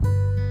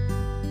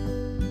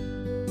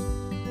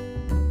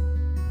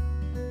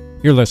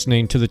You're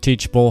listening to the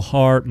Teachable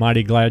Heart.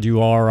 Mighty glad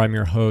you are. I'm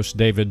your host,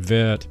 David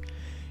Vitt.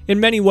 In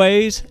many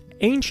ways,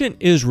 ancient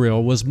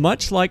Israel was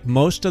much like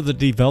most of the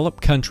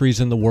developed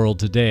countries in the world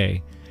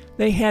today.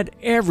 They had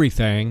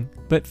everything,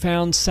 but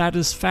found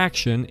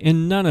satisfaction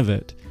in none of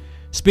it.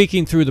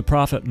 Speaking through the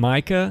prophet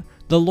Micah,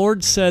 the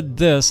Lord said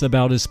this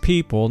about his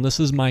people, and this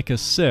is Micah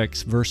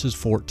 6, verses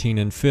 14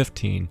 and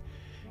 15.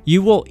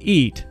 You will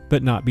eat,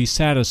 but not be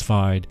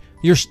satisfied.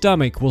 Your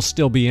stomach will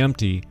still be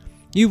empty.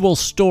 You will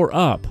store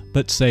up,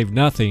 but save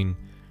nothing.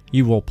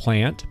 You will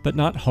plant, but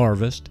not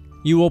harvest.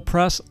 You will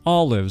press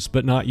olives,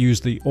 but not use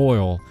the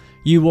oil.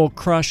 You will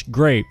crush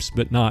grapes,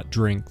 but not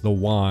drink the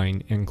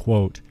wine." End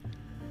quote.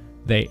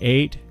 They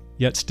ate,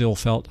 yet still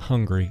felt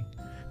hungry.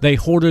 They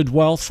hoarded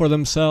wealth for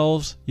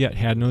themselves, yet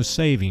had no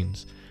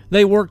savings.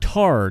 They worked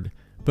hard,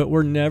 but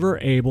were never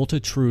able to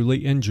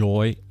truly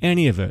enjoy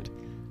any of it.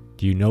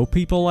 Do you know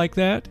people like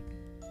that?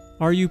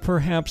 Are you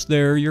perhaps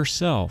there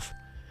yourself?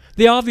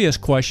 The obvious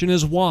question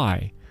is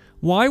why?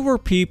 Why were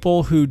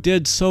people who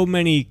did so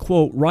many,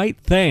 quote, right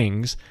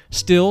things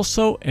still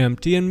so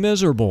empty and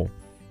miserable?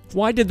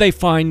 Why did they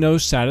find no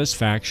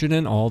satisfaction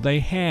in all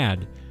they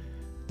had?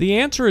 The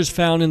answer is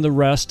found in the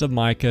rest of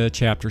Micah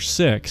chapter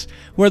 6,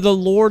 where the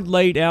Lord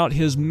laid out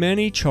his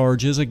many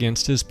charges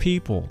against his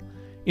people.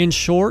 In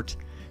short,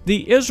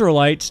 the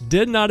Israelites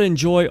did not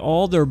enjoy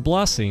all their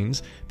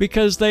blessings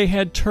because they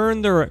had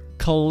turned their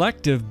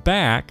collective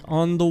back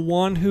on the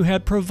one who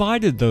had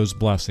provided those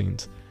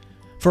blessings.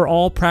 For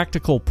all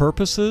practical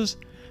purposes,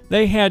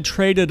 they had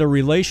traded a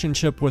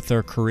relationship with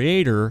their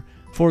Creator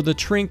for the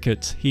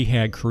trinkets he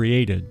had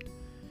created.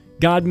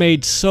 God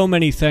made so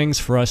many things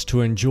for us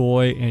to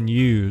enjoy and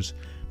use,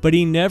 but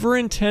he never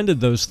intended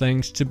those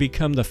things to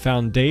become the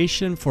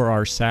foundation for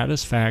our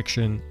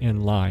satisfaction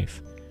in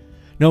life.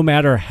 No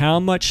matter how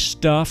much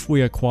stuff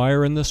we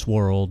acquire in this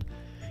world,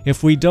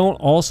 if we don't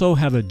also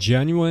have a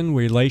genuine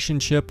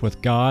relationship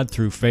with God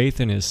through faith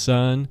in his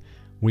Son,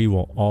 we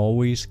will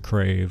always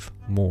crave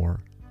more.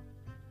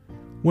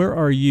 Where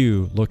are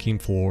you looking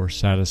for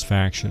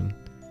satisfaction?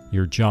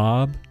 Your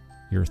job,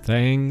 your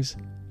things,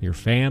 your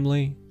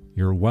family,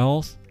 your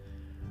wealth?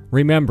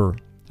 Remember,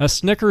 a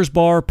Snickers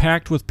bar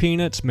packed with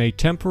peanuts may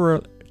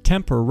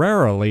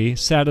temporarily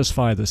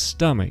satisfy the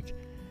stomach,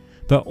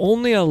 but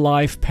only a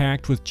life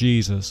packed with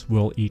Jesus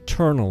will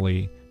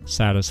eternally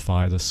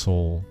satisfy the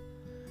soul.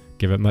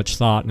 Give it much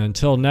thought, and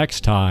until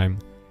next time,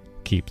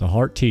 keep the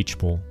heart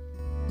teachable.